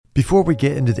Before we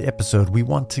get into the episode, we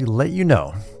want to let you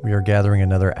know we are gathering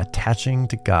another Attaching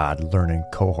to God learning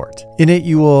cohort. In it,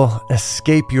 you will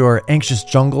escape your anxious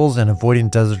jungles and avoiding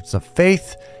deserts of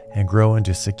faith and grow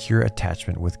into secure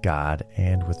attachment with God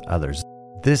and with others.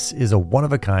 This is a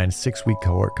one-of-a-kind 6-week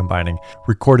cohort combining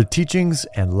recorded teachings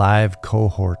and live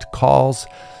cohort calls. So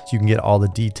you can get all the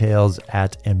details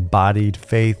at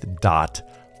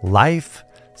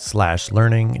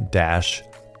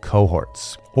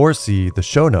embodiedfaith.life/learning-cohorts or see the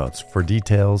show notes for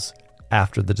details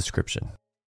after the description.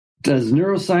 Does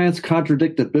neuroscience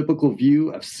contradict the biblical view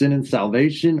of sin and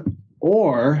salvation,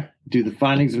 or do the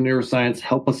findings of neuroscience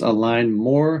help us align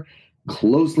more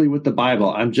closely with the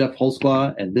Bible? I'm Jeff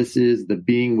Holzclaw, and this is the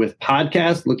Being With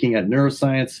podcast, looking at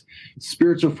neuroscience,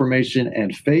 spiritual formation,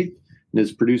 and faith. It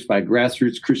is produced by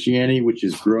Grassroots Christianity, which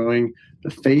is growing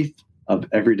the faith of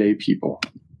everyday people.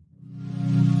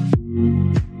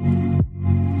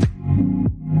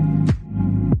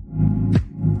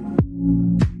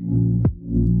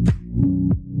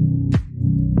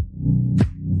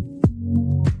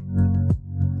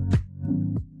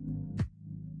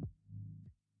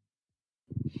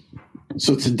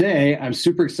 So today, I'm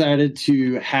super excited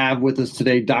to have with us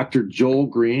today Dr. Joel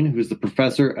Green, who is the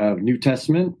professor of New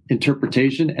Testament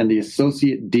interpretation and the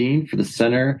associate dean for the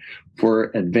Center for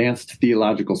Advanced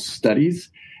Theological Studies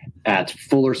at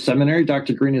Fuller Seminary.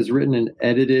 Dr. Green has written and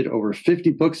edited over 50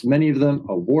 books, many of them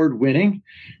award-winning.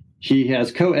 He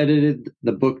has co-edited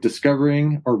the book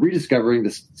Discovering or Rediscovering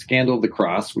the Scandal of the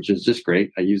Cross, which is just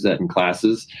great. I use that in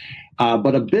classes.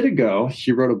 But a bit ago,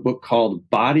 he wrote a book called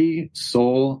Body,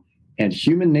 Soul, and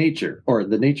Human Nature, or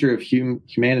the Nature of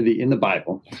Humanity in the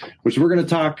Bible, which we're going to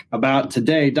talk about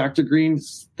today. Dr. Green,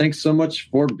 thanks so much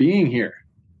for being here.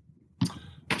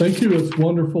 Thank you. It's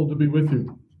wonderful to be with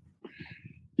you.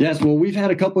 Yes, well, we've had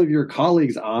a couple of your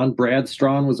colleagues on. Brad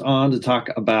Strawn was on to talk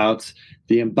about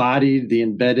the embodied, the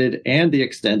embedded, and the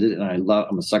extended, and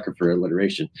I'm a sucker for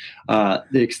alliteration, the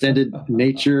extended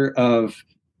nature of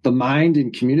the mind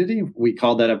in community. We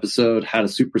called that episode How to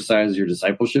Supersize Your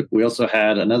Discipleship. We also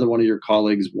had another one of your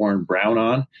colleagues, Warren Brown,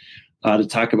 on to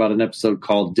talk about an episode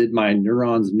called Did My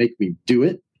Neurons Make Me Do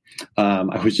It?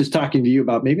 I was just talking to you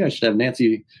about maybe I should have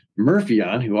Nancy Murphy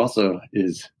on, who also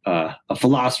is a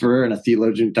philosopher and a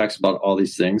theologian who talks about all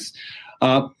these things.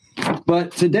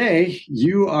 But today,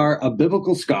 you are a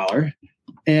biblical scholar,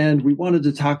 and we wanted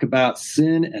to talk about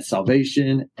sin and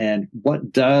salvation and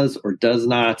what does or does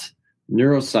not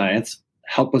neuroscience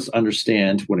help us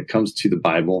understand when it comes to the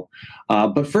Bible.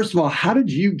 But first of all, how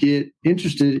did you get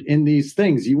interested in these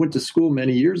things? You went to school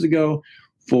many years ago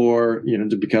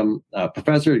to become a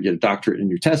professor, to get a doctorate in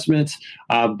New Testament,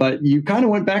 but you kind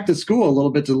of went back to school a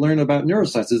little bit to learn about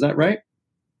neuroscience. Is that right?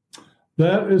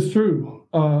 That is true.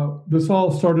 This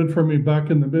all started for me back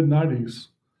in the mid-90s.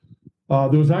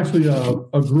 There was actually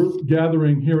a group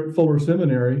gathering here at Fuller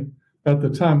Seminary. At the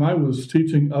time, I was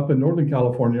teaching up in Northern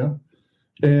California.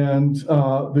 And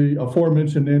the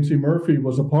aforementioned Nancy Murphy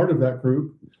was a part of that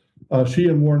group, she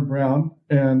and Warren Brown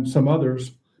and some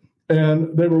others.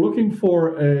 And they were looking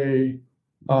for a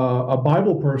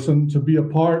Bible person to be a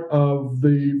part of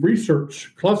the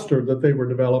research cluster that they were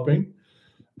developing.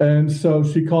 And so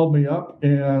she called me up,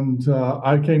 and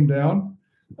I came down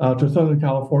to Southern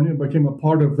California and became a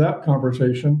part of that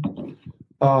conversation.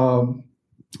 Whatever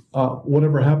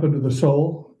Happened to the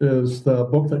Soul is the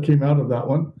book that came out of that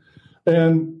one.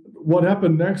 And what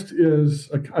happened next is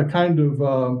a kind of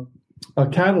a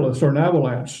catalyst or an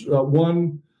avalanche.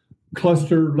 One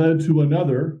cluster led to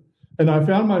another, and I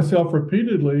found myself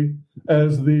repeatedly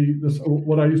as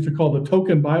what I used to call the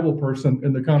token Bible person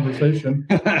in the conversation.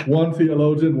 One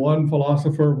theologian, one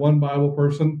philosopher, one Bible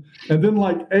person, and then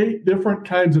like 8 different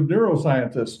kinds of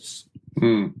neuroscientists.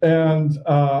 And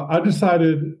I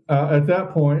decided at that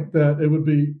point that it would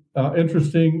be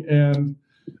interesting and,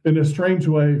 in a strange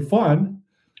way, fun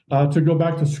to go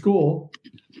back to school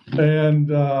and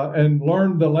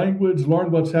learn the language,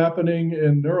 learn what's happening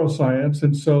in neuroscience.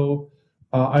 And so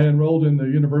I enrolled in the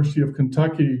University of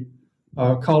Kentucky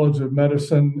College of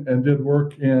Medicine and did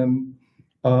work in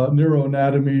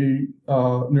neuroanatomy,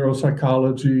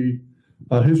 neuropsychology,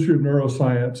 history of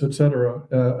neuroscience, et cetera,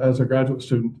 as a graduate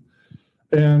student.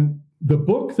 And the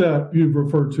book that you've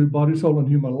referred to, Body, Soul, and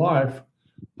Human Life,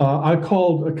 I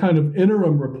called a kind of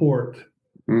interim report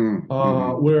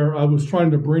where I was trying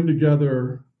to bring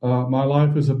together my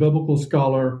life as a biblical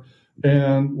scholar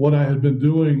and what I had been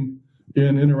doing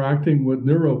in interacting with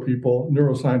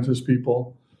neurosciences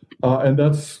people. And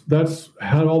that's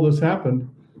how all this happened,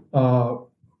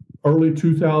 early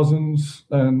 2000s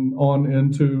and on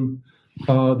into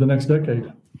the next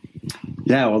decade.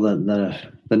 Yeah, well,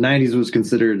 the the 90s was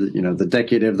considered, the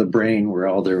decade of the brain,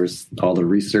 where there was all the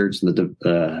research and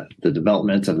the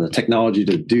development of the technology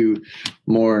to do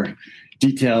more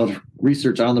detailed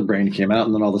research on the brain came out.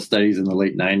 And then all the studies in the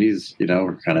late 90s,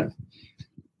 were kind of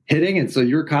hitting. And so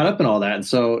you were caught up in all that. And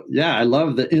so, yeah, I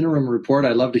love the interim report.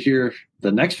 I'd love to hear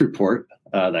the next report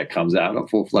that comes out, a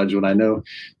full-fledged one. I know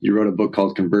you wrote a book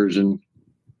called Conversion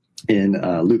in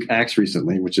Luke Acts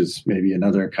recently, which is maybe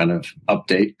another kind of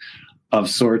update of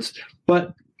sorts.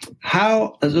 But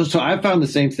so I found the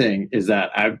same thing, is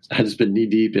that I've just been knee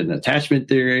deep in attachment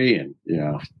theory and,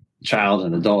 child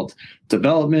and adult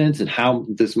development and how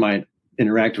this might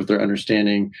interact with our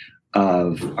understanding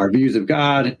of our views of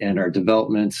God and our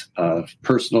development of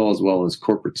personal as well as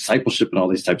corporate discipleship and all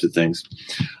these types of things.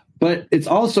 But it's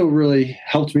also really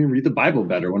helped me read the Bible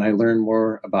better when I learn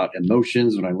more about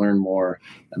emotions, when I learn more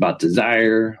about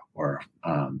desire or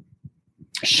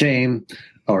shame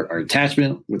or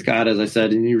attachment with God, as I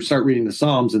said. And you start reading the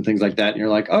Psalms and things like that, and you're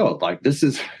like, oh, like this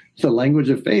is the language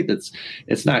of faith.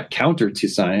 It's not counter to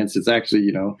science. It's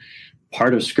actually,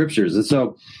 part of scriptures. And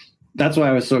so that's why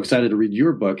I was so excited to read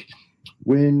your book.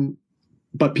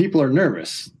 But people are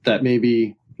nervous that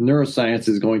maybe neuroscience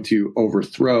is going to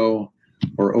overthrow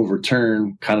or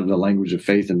overturn kind of the language of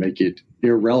faith and make it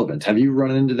irrelevant. Have you run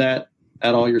into that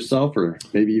at all yourself, or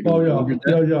maybe even?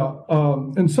 Yeah.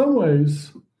 In some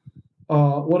ways,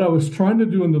 what I was trying to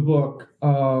do in the book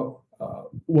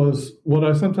was what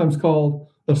I sometimes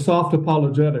call a soft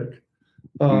apologetic.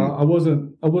 I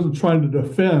wasn't trying to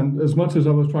defend as much as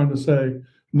I was trying to say,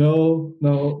 no,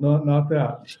 not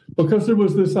that, because there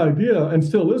was this idea, and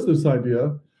still is this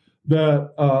idea,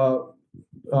 that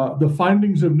the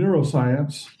findings of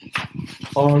neuroscience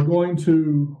are going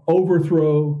to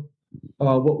overthrow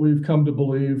what we've come to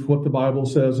believe, what the Bible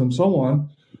says, and so on.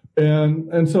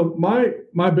 And so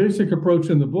my basic approach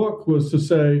in the book was to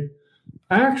say,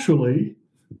 actually,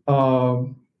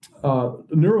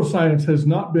 neuroscience has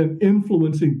not been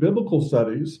influencing biblical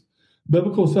studies.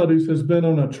 Biblical studies has been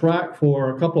on a track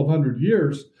for a couple of hundred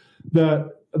years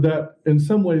that in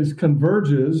some ways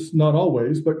converges, not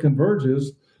always, but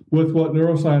converges with what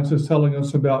neuroscience is telling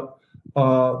us about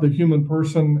the human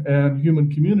person and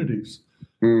human communities.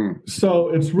 So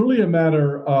it's really a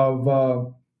matter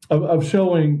of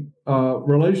showing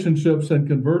relationships and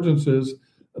convergences,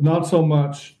 not so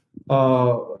much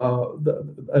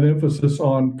an emphasis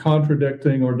on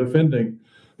contradicting or defending.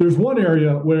 There's one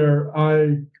area where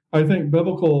I think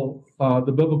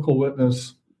the biblical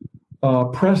witness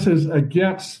presses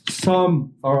against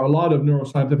some or a lot of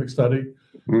neuroscientific study.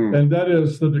 And that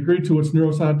is the degree to which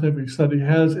neuroscientific study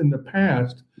has in the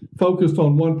past focused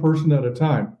on one person at a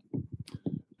time.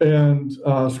 And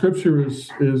Scripture is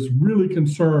really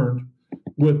concerned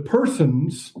with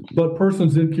persons, but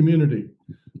persons in community,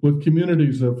 with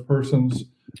communities of persons,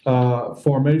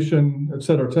 formation, et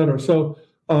cetera, et cetera. So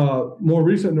more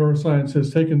recent neuroscience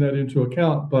has taken that into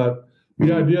account, but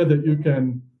the idea that you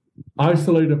can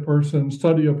isolate a person,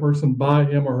 study a person by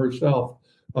him or herself,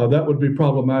 that would be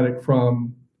problematic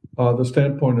from the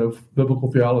standpoint of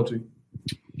biblical theology.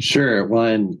 Sure. Well,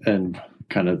 and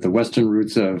kind of the Western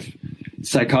roots of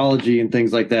psychology and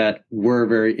things like that were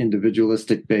very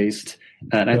individualistic based.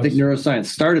 And I think neuroscience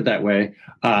started that way.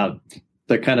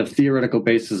 The kind of theoretical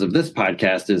basis of this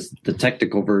podcast is the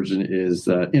technical version is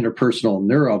interpersonal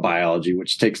neurobiology,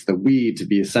 which takes the we to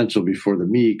be essential before the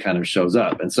me kind of shows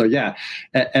up. And so, yeah.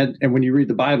 And when you read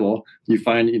the Bible, you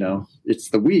find, it's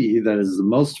the we that is the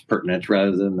most pertinent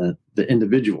rather than the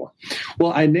individual.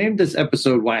 Well, I named this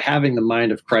episode Why Having the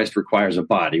Mind of Christ Requires a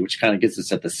Body, which kind of gets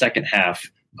us at the second half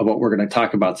of what we're going to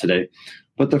talk about today.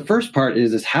 But the first part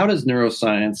is how does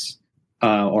neuroscience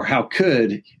or how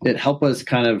could it help us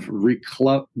kind of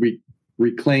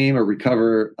reclaim or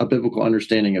recover a biblical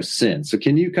understanding of sin? So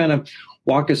can you kind of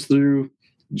walk us through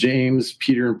James,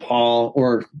 Peter, and Paul,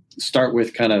 or start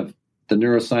with kind of the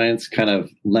neuroscience kind of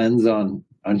lens on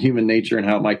human nature and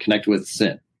how it might connect with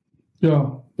sin?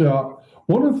 Yeah.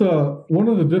 One of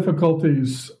the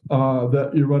difficulties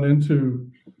that you run into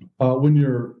when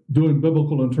you're doing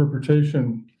biblical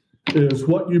interpretation is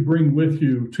what you bring with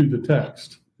you to the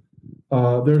text.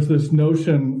 There's this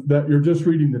notion that you're just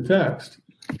reading the text,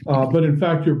 but in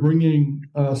fact, you're bringing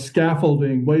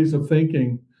scaffolding, ways of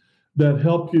thinking that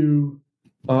help you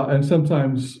and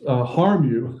sometimes harm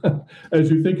you as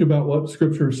you think about what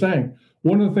Scripture is saying.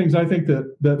 One of the things I think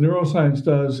that neuroscience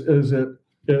does is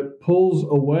it pulls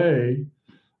away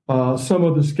some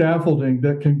of the scaffolding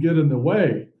that can get in the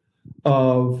way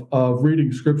of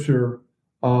reading Scripture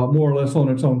more or less on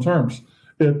its own terms.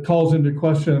 It calls into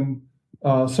question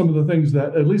some of the things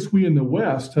that at least we in the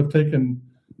West have taken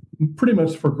pretty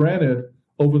much for granted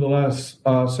over the last,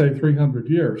 say, 300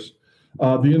 years.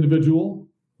 The individual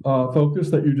focus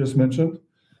that you just mentioned,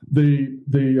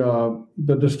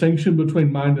 the distinction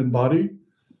between mind and body,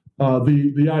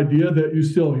 the idea that you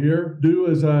still hear, do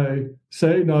as I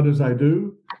say, not as I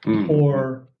do,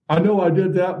 or I know I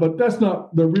did that, but that's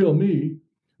not the real me.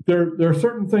 There are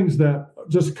certain things that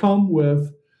just come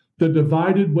with the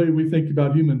divided way we think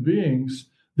about human beings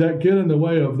that get in the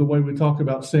way of the way we talk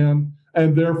about sin,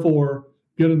 and therefore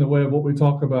get in the way of what we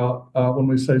talk about when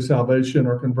we say salvation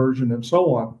or conversion and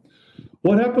so on.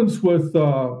 What happens with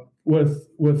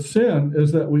sin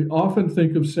is that we often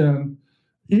think of sin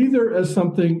either as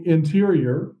something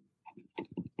interior,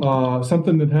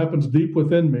 something that happens deep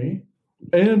within me,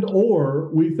 and or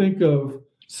we think of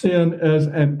sin as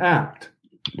an act,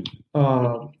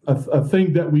 a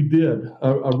thing that we did,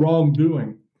 a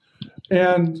wrongdoing.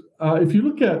 And if you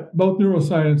look at both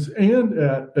neuroscience and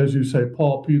at, as you say,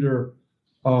 Paul, Peter,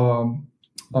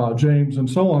 James, and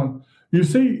so on, you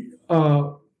see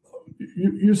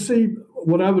you see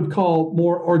what I would call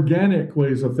more organic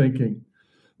ways of thinking.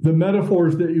 The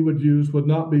metaphors that you would use would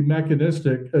not be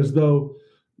mechanistic, as though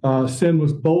sin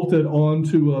was bolted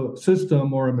onto a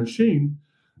system or a machine.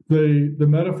 The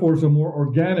metaphors are more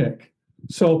organic.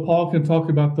 So Paul can talk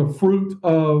about the fruit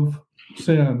of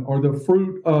sin or the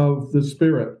fruit of the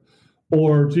Spirit.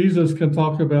 Or Jesus can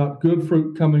talk about good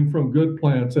fruit coming from good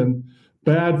plants and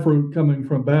bad fruit coming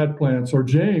from bad plants. Or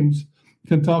James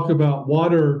can talk about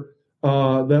water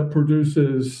that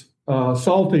produces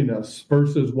saltiness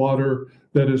versus water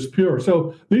that is pure.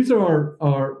 So these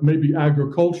are maybe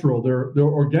agricultural. They're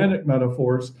organic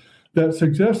metaphors that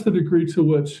suggest the degree to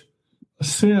which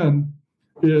sin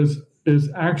is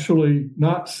actually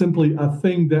not simply a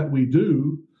thing that we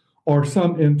do or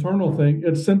some internal thing.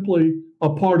 It's simply a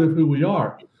part of who we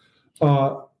are.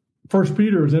 First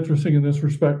Peter is interesting in this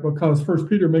respect because First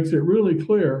Peter makes it really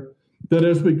clear that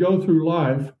as we go through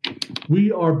life,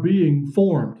 we are being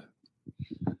formed.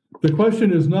 The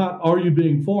question is not, are you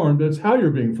being formed? It's how you're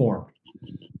being formed.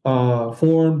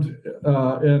 Formed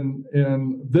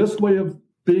in this way of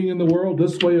being in the world,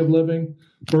 this way of living,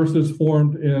 versus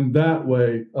formed in that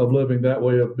way of living, that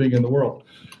way of being in the world.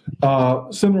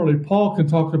 Similarly, Paul can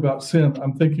talk about sin.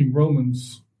 I'm thinking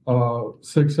Romans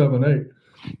 6, 7, 8,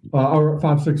 or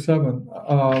 5, 6, 7.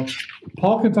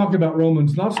 Paul can talk about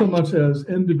Romans not so much as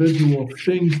individual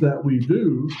things that we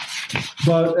do,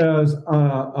 but as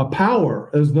a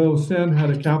power, as though sin had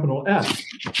a capital S.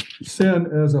 Sin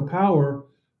as a power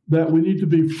that we need to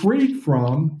be freed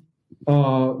from,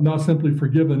 not simply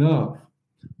forgiven of.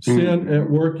 Sin at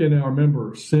work in our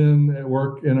members, sin at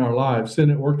work in our lives, sin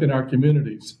at work in our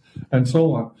communities, and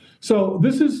so on. So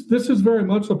this is very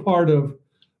much a part of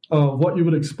what you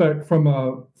would expect from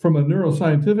a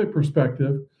neuroscientific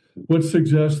perspective, which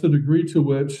suggests the degree to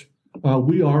which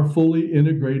we are fully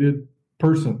integrated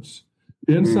persons,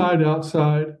 inside,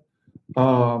 outside,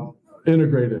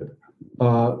 integrated,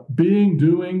 being,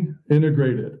 doing,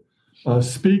 integrated,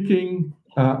 speaking,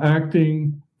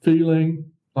 acting, feeling,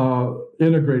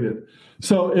 integrated.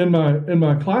 So in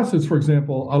my classes, for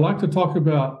example, I like to talk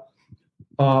about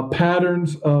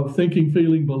patterns of thinking,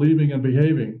 feeling, believing, and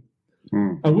behaving.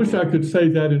 I wish I could say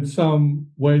that in some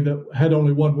way that had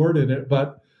only one word in it,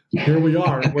 but here we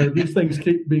are, where these things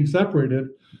keep being separated.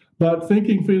 But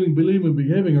thinking, feeling, believing, and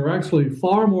behaving are actually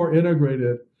far more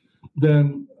integrated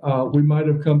than we might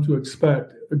have come to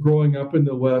expect growing up in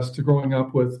the West, growing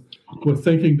up with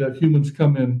thinking that humans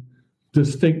come in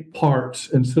distinct parts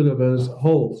instead of as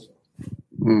wholes.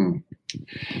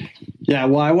 Yeah,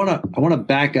 well, I want to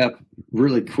back up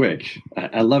really quick.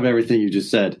 I love everything you just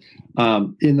said.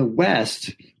 In the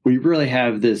West, we really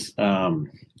have this. I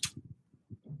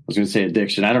was going to say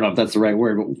addiction. I don't know if that's the right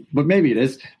word, but maybe it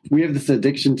is. We have this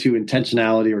addiction to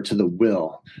intentionality or to the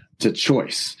will, to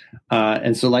choice.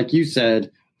 And so, like you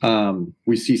said,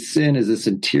 we see sin as this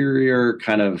interior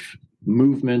kind of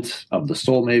movement of the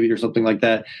soul, maybe, or something like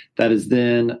that. That is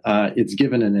then it's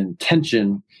given an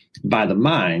intention by the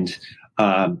mind,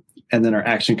 and then our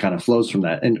action kind of flows from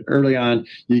that. And early on,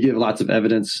 you give lots of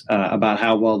evidence about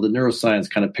how well the neuroscience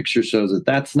kind of picture shows that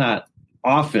that's not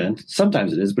often,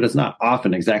 sometimes it is, but it's not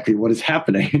often exactly what is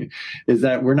happening. Is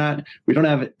that we don't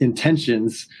have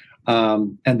intentions,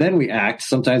 and then we act.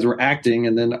 Sometimes we're acting,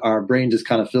 and then our brain just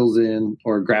kind of fills in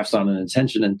or grafts on an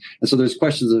intention. And so there's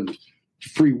questions of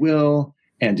free will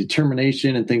and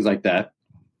determination and things like that.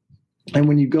 And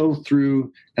when you go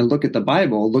through and look at the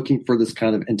Bible, looking for this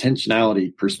kind of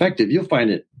intentionality perspective, you'll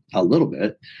find it a little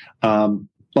bit.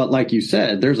 But like you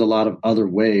said, there's a lot of other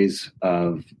ways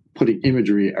of putting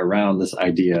imagery around this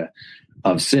idea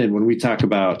sin. When we talk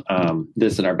about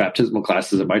this in our baptismal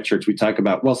classes at my church, we talk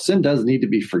about, well, sin does need to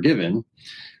be forgiven,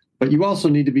 but you also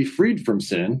need to be freed from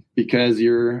sin because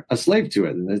you're a slave to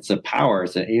it. And it's a power,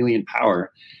 it's an alien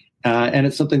power. And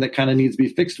it's something that kind of needs to be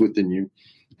fixed within you.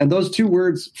 And those two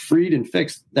words, freed and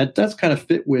fixed, that does kind of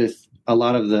fit with a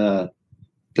lot of the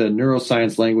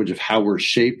neuroscience language of how we're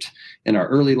shaped in our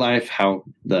early life, how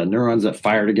the neurons that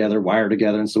fire together, wire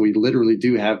together. And so we literally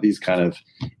do have these kind of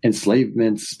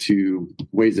enslavements to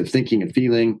ways of thinking and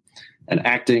feeling and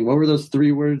acting. What were those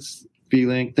three words?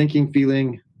 Feeling, thinking,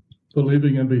 feeling,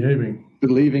 believing and behaving.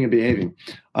 Believing and behaving.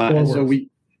 And so we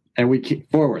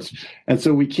forwards. And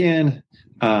so we can,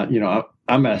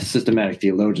 I'm a systematic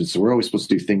theologian, so we're always supposed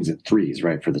to do things in threes,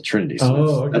 right, for the Trinity.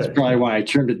 So that's probably why I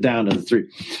trimmed it down to the three.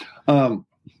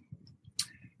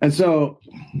 And so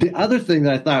the other thing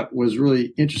that I thought was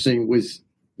really interesting was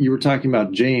you were talking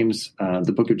about James,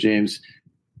 the book of James,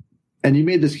 and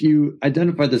you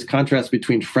identified this contrast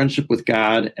between friendship with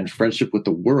God and friendship with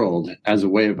the world as a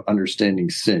way of understanding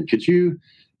sin. Could you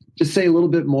just say a little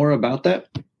bit more about that?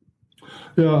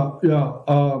 Yeah.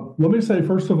 Let me say,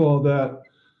 first of all, that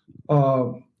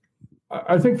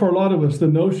I think for a lot of us, the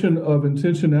notion of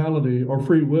intentionality or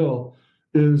free will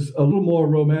is a little more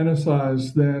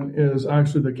romanticized than is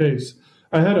actually the case.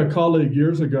 I had a colleague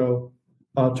years ago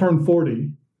turn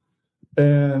 40,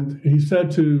 and he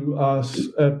said to us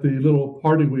at the little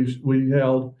party we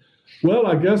held, "Well,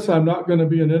 I guess I'm not going to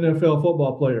be an NFL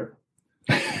football player."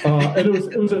 And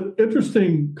it was an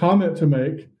interesting comment to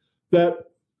make that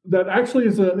actually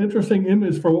is an interesting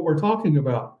image for what we're talking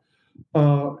about.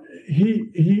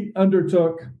 He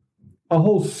undertook a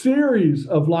whole series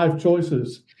of life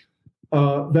choices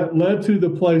that led to the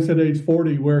place at age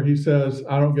 40 where he says,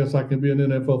 "I don't guess I can be an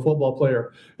NFL football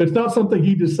player." It's not something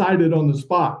he decided on the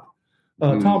spot.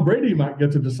 Tom Brady might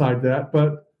get to decide that,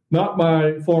 but not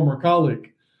my former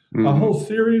colleague. Mm-hmm. A whole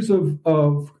series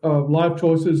of life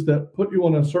choices that put you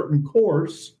on a certain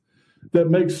course that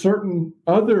makes certain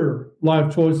other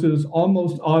life choices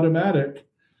almost automatic.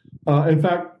 In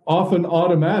fact, often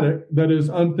automatic, that is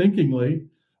unthinkingly.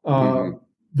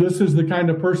 This is the kind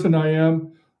of person I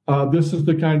am. This is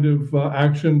the kind of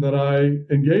action that I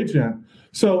engage in.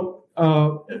 So,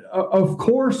 of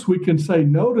course, we can say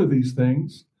no to these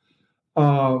things,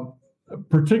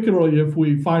 particularly if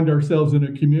we find ourselves in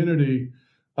a community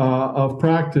of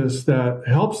practice that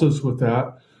helps us with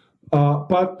that.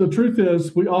 But the truth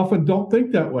is, we often don't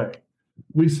think that way.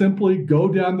 We simply go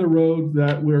down the road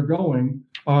that we're going.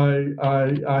 I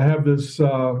have this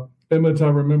image I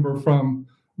remember from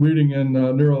reading in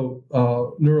neuro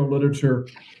literature,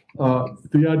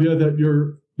 the idea that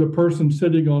you're the person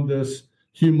sitting on this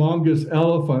humongous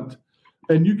elephant,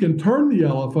 and you can turn the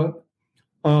elephant,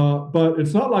 but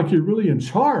it's not like you're really in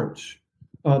charge.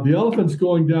 The elephant's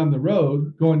going down the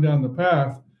road, going down the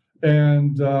path,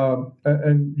 and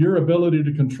your ability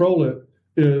to control it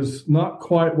is not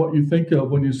quite what you think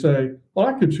of when you say, "Well,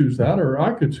 I could choose that," or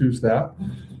 "I could choose that."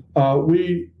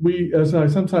 We, as I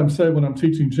sometimes say when I'm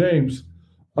teaching James,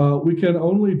 we can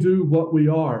only do what we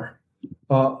are.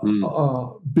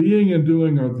 Being and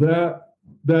doing are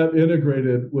that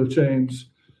integrated with James,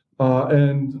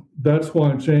 and that's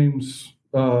why James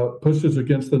pushes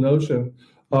against the notion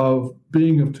of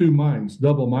being of two minds,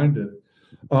 double-minded,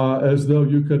 as though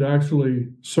you could actually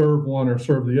serve one or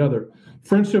serve the other.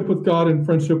 Friendship with God and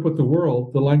friendship with the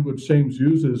world, the language James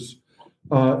uses,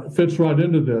 fits right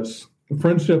into this.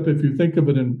 Friendship, if you think of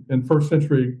it in first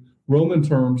century Roman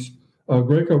terms,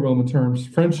 Greco-Roman terms,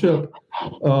 friendship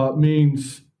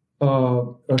means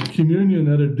a communion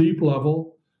at a deep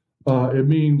level. It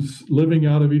means living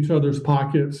out of each other's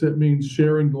pockets. It means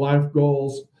sharing life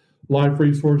goals, life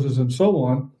resources, and so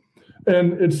on.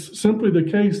 And it's simply the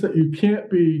case that you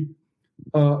can't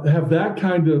have that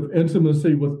kind of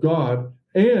intimacy with God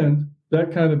and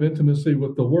that kind of intimacy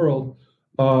with the world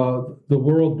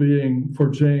being, for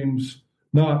James,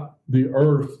 not the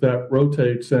earth that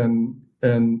rotates and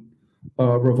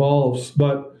revolves,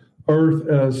 but earth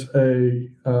as a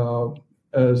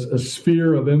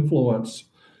sphere of influence,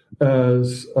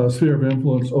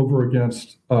 over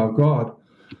against God.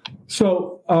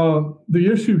 So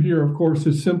the issue here, of course,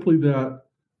 is simply that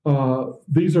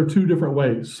these are two different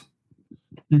ways.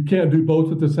 You can't do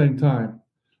both at the same time.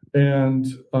 And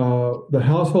the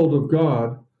household of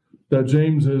God that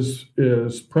James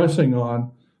is pressing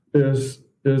on is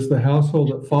the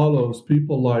household that follows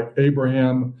people like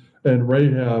Abraham and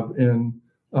Rahab in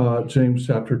James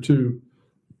chapter 2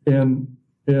 in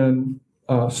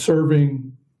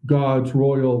serving God's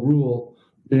royal rule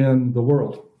in the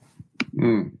world.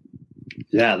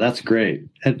 Yeah, that's great.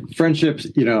 And friendship,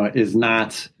 is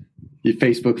not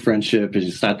Facebook friendship is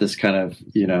it's not this kind of,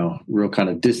 real kind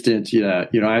of distant, I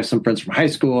have some friends from high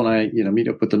school and I, meet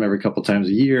up with them every couple times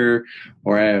a year,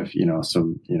 or I have,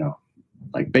 some,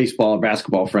 like baseball or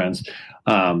basketball friends.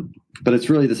 But it's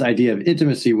really this idea of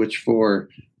intimacy, which for,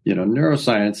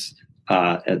 neuroscience,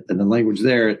 and the language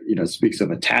there, speaks of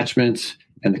attachment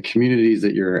and the communities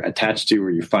that you're attached to,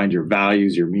 where you find your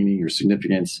values, your meaning, your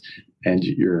significance, and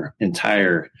your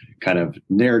entire kind of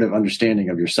narrative understanding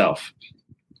of yourself.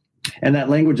 And that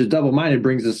language of double-minded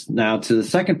brings us now to the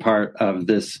second part of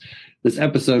this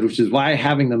episode, which is why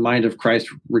having the mind of Christ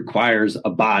requires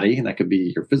a body, and that could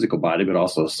be your physical body, but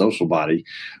also a social body.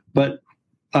 But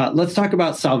let's talk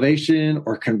about salvation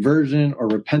or conversion or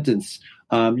repentance.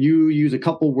 You use a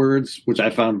couple words, which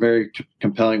I found very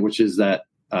compelling, which is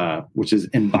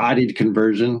embodied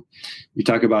conversion. You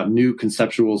talk about new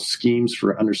conceptual schemes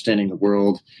for understanding the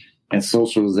world and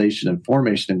socialization and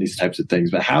formation and these types of things.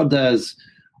 But how does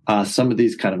some of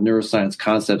these kind of neuroscience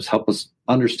concepts help us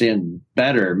understand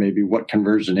better maybe what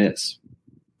conversion is?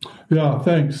 Yeah,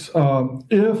 thanks.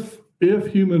 If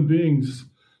human beings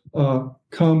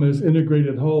come as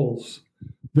integrated wholes,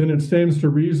 then it stands to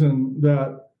reason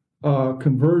that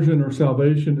conversion or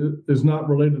salvation is not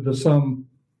related to some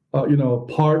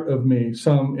part of me,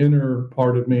 some inner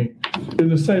part of me. In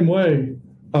the same way,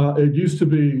 it used to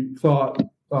be thought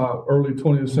early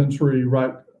 20th century,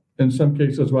 right, in some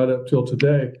cases right up till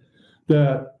today,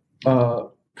 that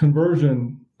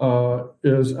conversion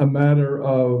is a matter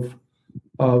of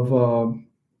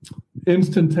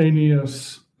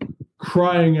instantaneous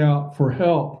crying out for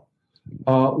help.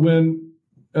 When,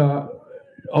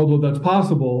 although that's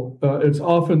possible, it's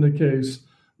often the case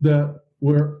that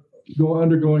we're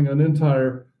undergoing an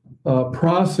entire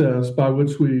process by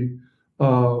which we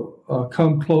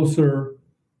come closer,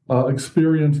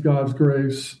 experience God's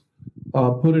grace,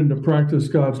 put into practice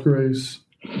God's grace,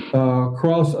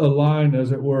 cross a line,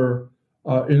 as it were,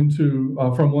 into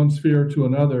from one sphere to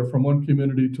another, from one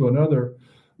community to another.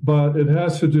 But it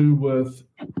has to do with,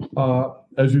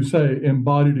 as you say,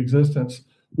 embodied existence.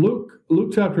 Luke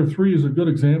chapter 3 is a good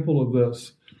example of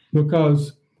this,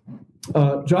 because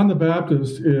John the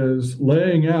Baptist is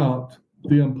laying out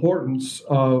the importance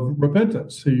of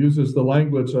repentance. He uses the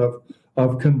language of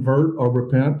convert or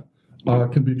repent,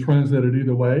 can be translated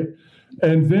either way.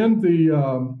 And then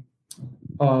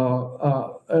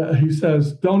he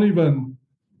says, don't even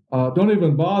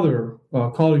bother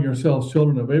calling yourselves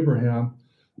children of Abraham,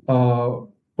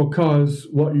 because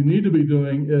what you need to be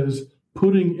doing is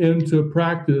putting into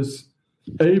practice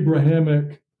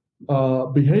Abrahamic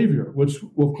behavior, which,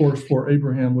 of course, for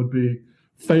Abraham would be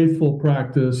faithful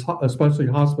practice, especially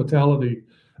hospitality,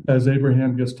 as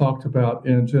Abraham gets talked about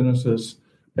in Genesis.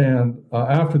 And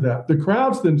after that, the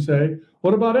crowds then say,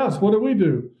 what about us? What do we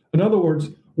do? In other words,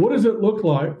 what does it look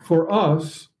like for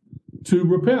us to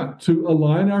repent, to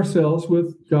align ourselves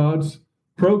with God's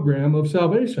program of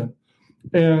salvation?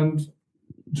 And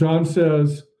John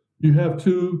says, you have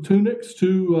two tunics,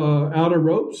 two outer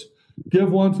robes,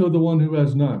 give one to the one who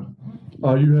has none.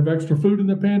 You have extra food in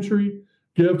the pantry,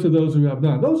 give to those who have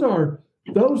none. Those are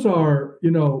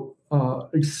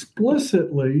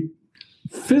explicitly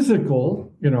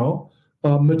physical,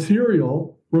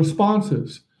 material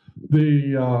responses.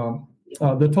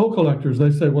 The toll collectors,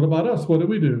 they say, what about us? What do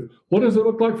we do? What does it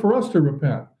look like for us to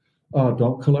repent?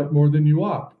 Don't collect more than you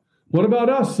ought. What about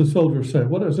us, the soldiers say?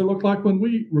 What does it look like when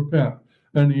we repent?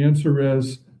 And the answer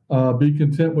is, be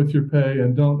content with your pay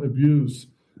and don't abuse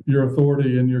your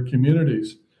authority in your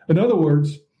communities. In other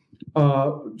words,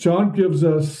 John gives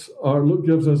us, or Luke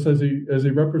gives us, as he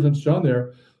represents John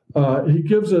there, he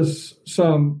gives us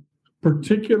some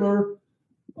particular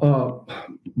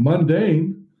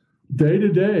mundane,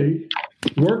 day-to-day,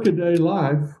 work-a-day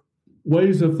life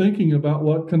ways of thinking about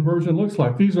what conversion looks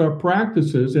like. These are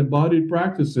practices, embodied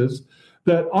practices,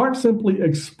 that aren't simply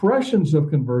expressions of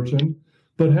conversion,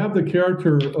 but have the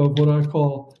character of what I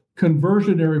call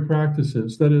conversionary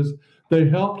practices. That is, they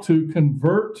help to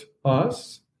convert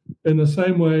us in the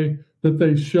same way that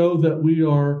they show that we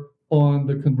are on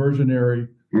the conversionary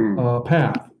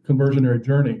path, conversionary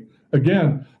journey.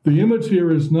 Again, the image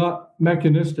here is not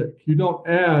mechanistic. You don't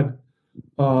add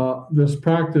this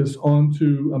practice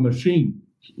onto a machine,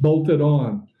 bolt it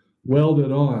on, weld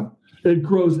it on. It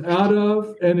grows out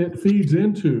of and it feeds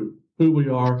into who we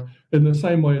are, in the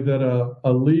same way that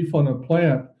a leaf on a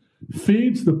plant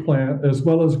feeds the plant as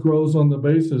well as grows on the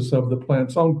basis of the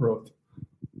plant's own growth.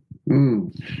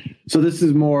 So this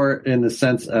is more in the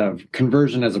sense of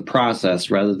conversion as a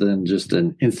process rather than just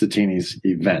an instantaneous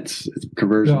event.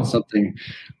 Conversion is something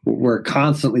we're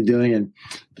constantly doing. And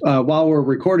while we're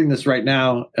recording this right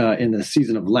now in the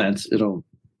season of Lent,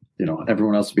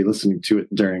 everyone else will be listening to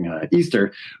it during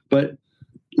Easter. But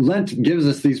Lent gives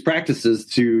us these practices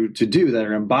to do that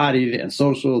are embodied and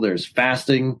social. There's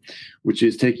fasting, which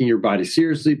is taking your body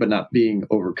seriously, but not being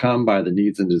overcome by the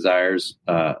needs and desires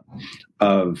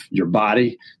of your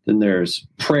body. Then there's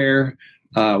prayer,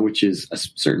 which is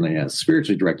certainly a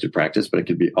spiritually directed practice, but it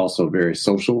could be also very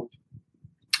social.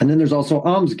 And then there's also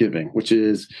almsgiving, which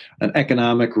is an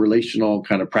economic, relational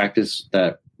kind of practice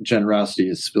that generosity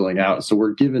is spilling out. So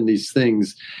we're given these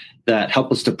things that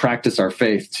help us to practice our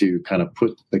faith, to kind of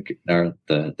put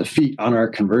the feet on our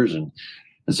conversion.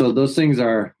 And so those things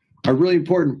are really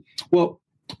important. Well,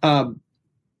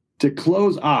 to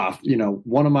close off,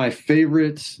 one of my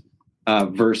favorite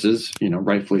verses,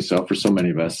 rightfully so for so many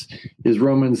of us, is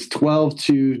Romans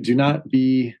 12:2. Do not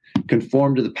be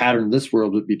conformed to the pattern of this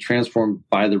world, but be transformed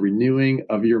by the renewing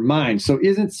of your mind. So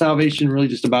isn't salvation really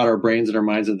just about our brains and our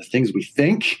minds and the things we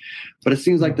think? But it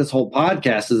seems like this whole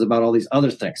podcast is about all these other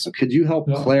things. So could you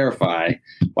help clarify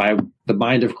why the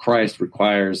mind of Christ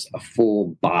requires a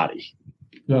full body?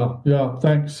 Yeah,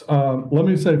 thanks. Let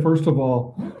me say, first of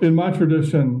all, in my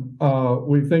tradition,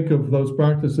 we think of those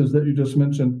practices that you just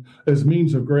mentioned as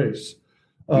means of grace,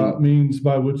 means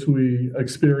by which we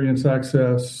experience,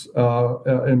 access,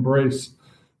 embrace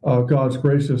God's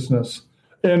graciousness.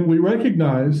 And we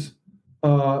recognize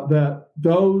that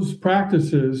those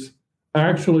practices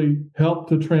actually help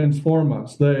to transform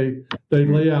us. They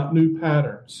lay out new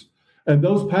patterns. And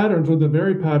those patterns are the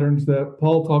very patterns that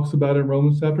Paul talks about in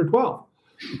Romans chapter 12.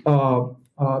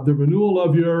 The renewal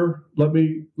of your, let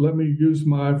me use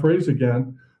my phrase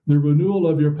again, the renewal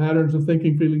of your patterns of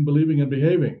thinking, feeling, believing, and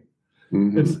behaving.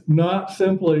 Mm-hmm. It's not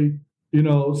simply,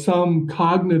 some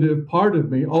cognitive part of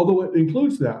me, although it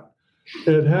includes that.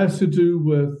 It has to do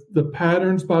with the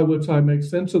patterns by which I make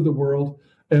sense of the world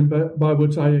and by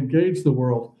which I engage the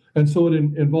world. And so it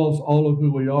involves all of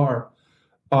who we are.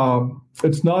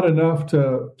 It's not enough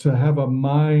to have a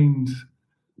mind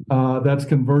that's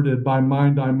converted. By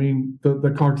mind, I mean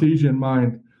the Cartesian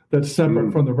mind that's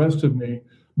separate from the rest of me,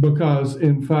 because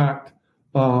in fact,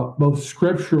 both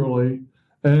scripturally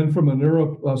and from a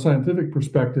neuroscientific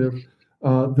perspective,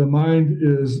 the mind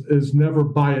is never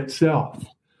by itself.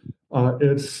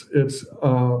 It's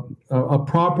a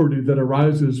property that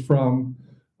arises from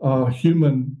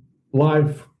human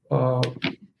life, all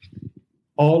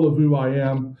of who I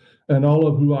am, and all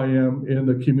of who I am in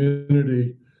the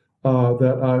community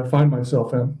that I find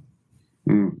myself in.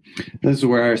 This is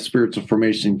where our spiritual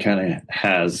formation kind of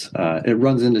has, it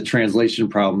runs into translation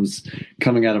problems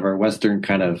coming out of our Western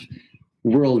kind of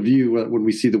worldview. When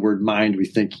we see the word mind, we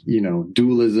think,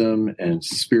 dualism and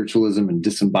spiritualism and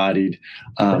disembodied.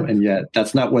 And yet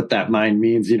that's not what that mind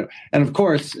means, and of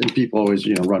course, and people always,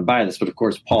 run by this, but of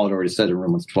course, Paul had already said in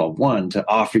Romans 12:1 to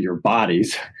offer your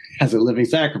bodies as a living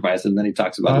sacrifice. And then he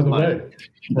talks about his mind.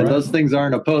 Right. And those things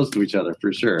aren't opposed to each other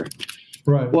for sure.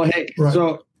 Right. Well, hey,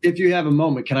 so if you have a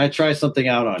moment, can I try something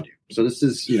out on you? So this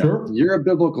is, sure. You're a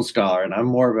biblical scholar and I'm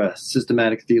more of a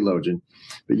systematic theologian,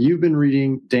 but you've been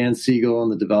reading Dan Siegel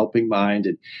and The Developing Mind,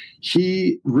 and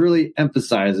he really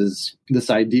emphasizes this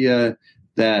idea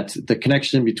that the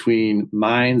connection between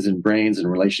minds and brains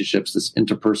and relationships, this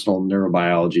interpersonal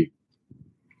neurobiology,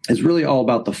 is really all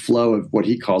about the flow of what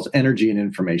he calls energy and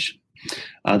information.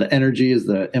 The energy is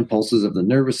the impulses of the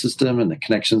nervous system and the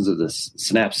connections of the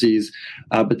synapses.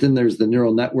 But then there's the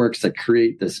neural networks that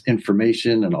create this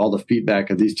information and all the feedback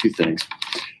of these two things.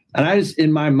 And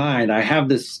in my mind, I have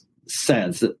this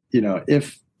sense that,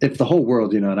 if the whole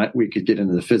world, and we could get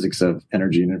into the physics of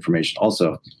energy and information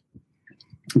also,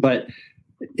 but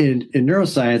in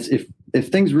neuroscience, if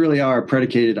things really are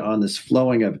predicated on this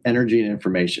flowing of energy and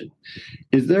information,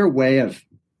 is there a way of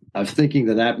thinking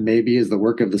that maybe is the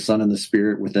work of the Son and the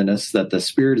Spirit within us, that the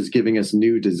Spirit is giving us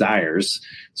new desires?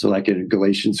 So like in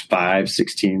Galatians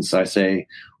 5:16, so I say,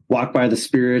 walk by the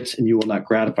Spirit and you will not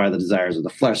gratify the desires of the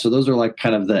flesh. So those are like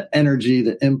kind of the energy,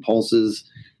 the impulses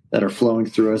that are flowing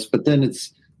through us. But then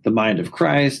it's the mind of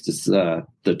Christ. It's the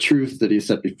truth that he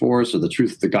set before us, or the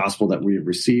truth of the gospel that we've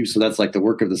received. So that's like the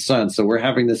work of the Son. So we're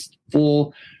having this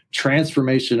full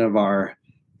transformation of our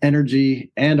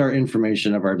energy and our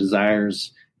information, of our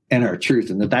desires and our truth.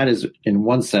 And that is, in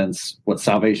one sense, what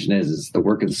salvation is the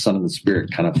work of the Son and the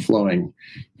Spirit kind of flowing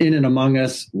in and among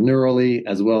us, neurally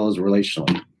as well as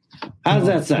relationally. How does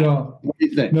that sound? What do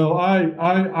you think? No,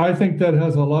 I think that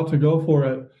has a lot to go for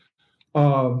it.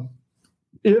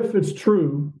 If it's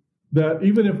true that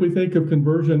even if we think of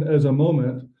conversion as a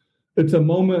moment, it's a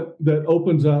moment that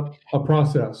opens up a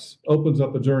process, opens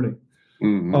up a journey.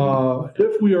 Mm-hmm.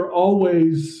 If we are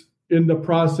always in the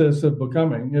process of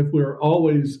becoming, if we're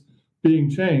always being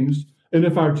changed, And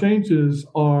if our changes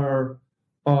are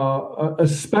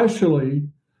especially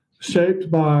shaped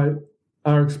by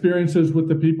our experiences with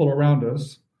the people around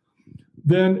us,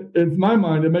 then in my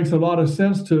mind, it makes a lot of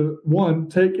sense to, one,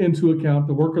 take into account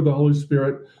the work of the Holy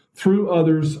Spirit through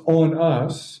others on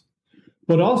us,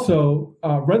 but also,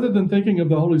 rather than thinking of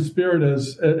the Holy Spirit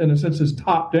as, in a sense, as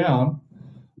top down,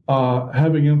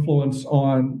 having influence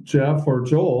on Jeff or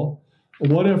Joel,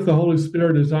 what if the Holy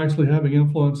Spirit is actually having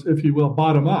influence, if you will,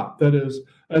 bottom up? That is,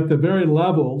 at the very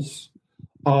levels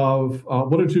of,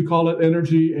 what did you call it?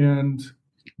 Energy and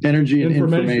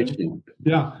information.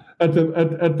 Yeah. At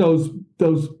those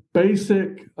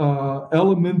basic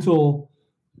elemental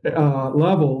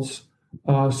levels,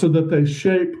 so that they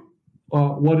shape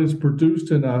what is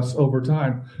produced in us over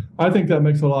time. I think that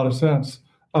makes a lot of sense.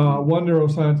 One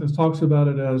neuroscientist talks about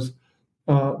it as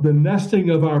the nesting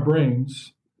of our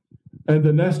brains and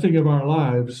the nesting of our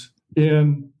lives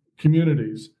in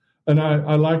communities. And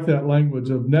I like that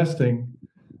language of nesting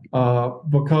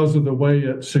because of the way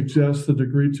it suggests the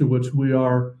degree to which we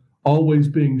are always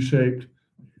being shaped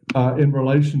in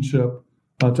relationship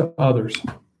to others.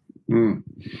 Mm.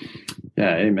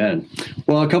 Yeah, amen.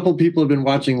 Well, a couple of people have been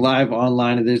watching live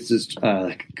online, and this just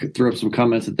threw up some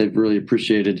comments that they've really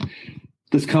appreciated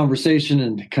this conversation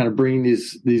and kind of bringing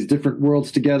these different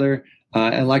worlds together.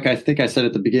 And like I think I said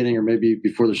at the beginning, or maybe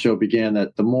before the show began,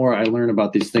 that the more I learn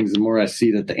about these things, the more I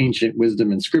see that the ancient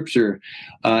wisdom in Scripture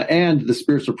and the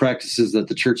spiritual practices that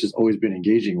the church has always been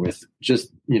engaging with,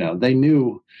 just, they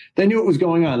knew what was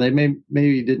going on. They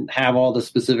maybe didn't have all the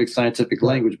specific scientific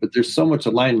language, but there's so much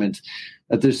alignment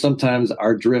that there's sometimes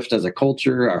our drift as a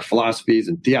culture, our philosophies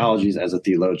and theologies as a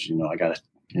theologian. I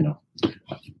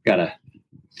gotta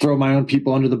throw my own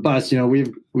people under the bus.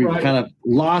 We've right. kind of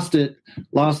lost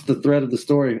the thread of the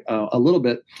story a little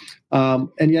bit. And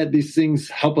yet these things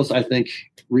help us, I think,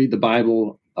 read the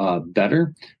Bible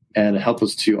better and help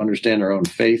us to understand our own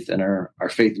faith and our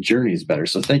faith journeys better.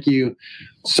 So thank you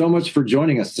so much for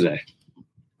joining us today.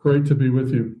 Great to be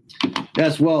with you.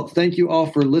 Yes, well, thank you all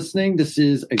for listening. This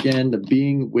is, again, the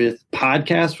Being With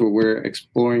podcast, where we're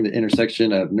exploring the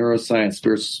intersection of neuroscience,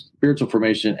 spiritual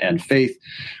formation, and faith.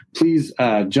 Please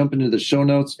jump into the show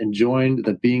notes and join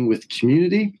the Being With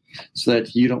community so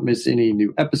that you don't miss any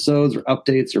new episodes or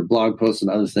updates or blog posts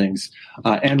and other things.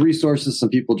 And resources. Some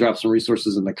people drop some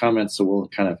resources in the comments, so we'll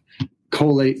kind of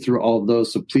collate through all of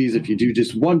those. So please, if you do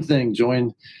just one thing,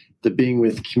 join the Being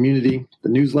With community, the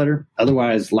newsletter.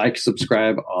 Otherwise,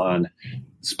 subscribe on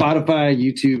Spotify,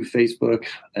 YouTube, Facebook,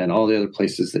 and all the other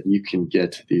places that you can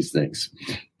get these things.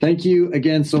 Thank you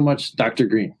again so much, Dr.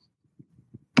 Green.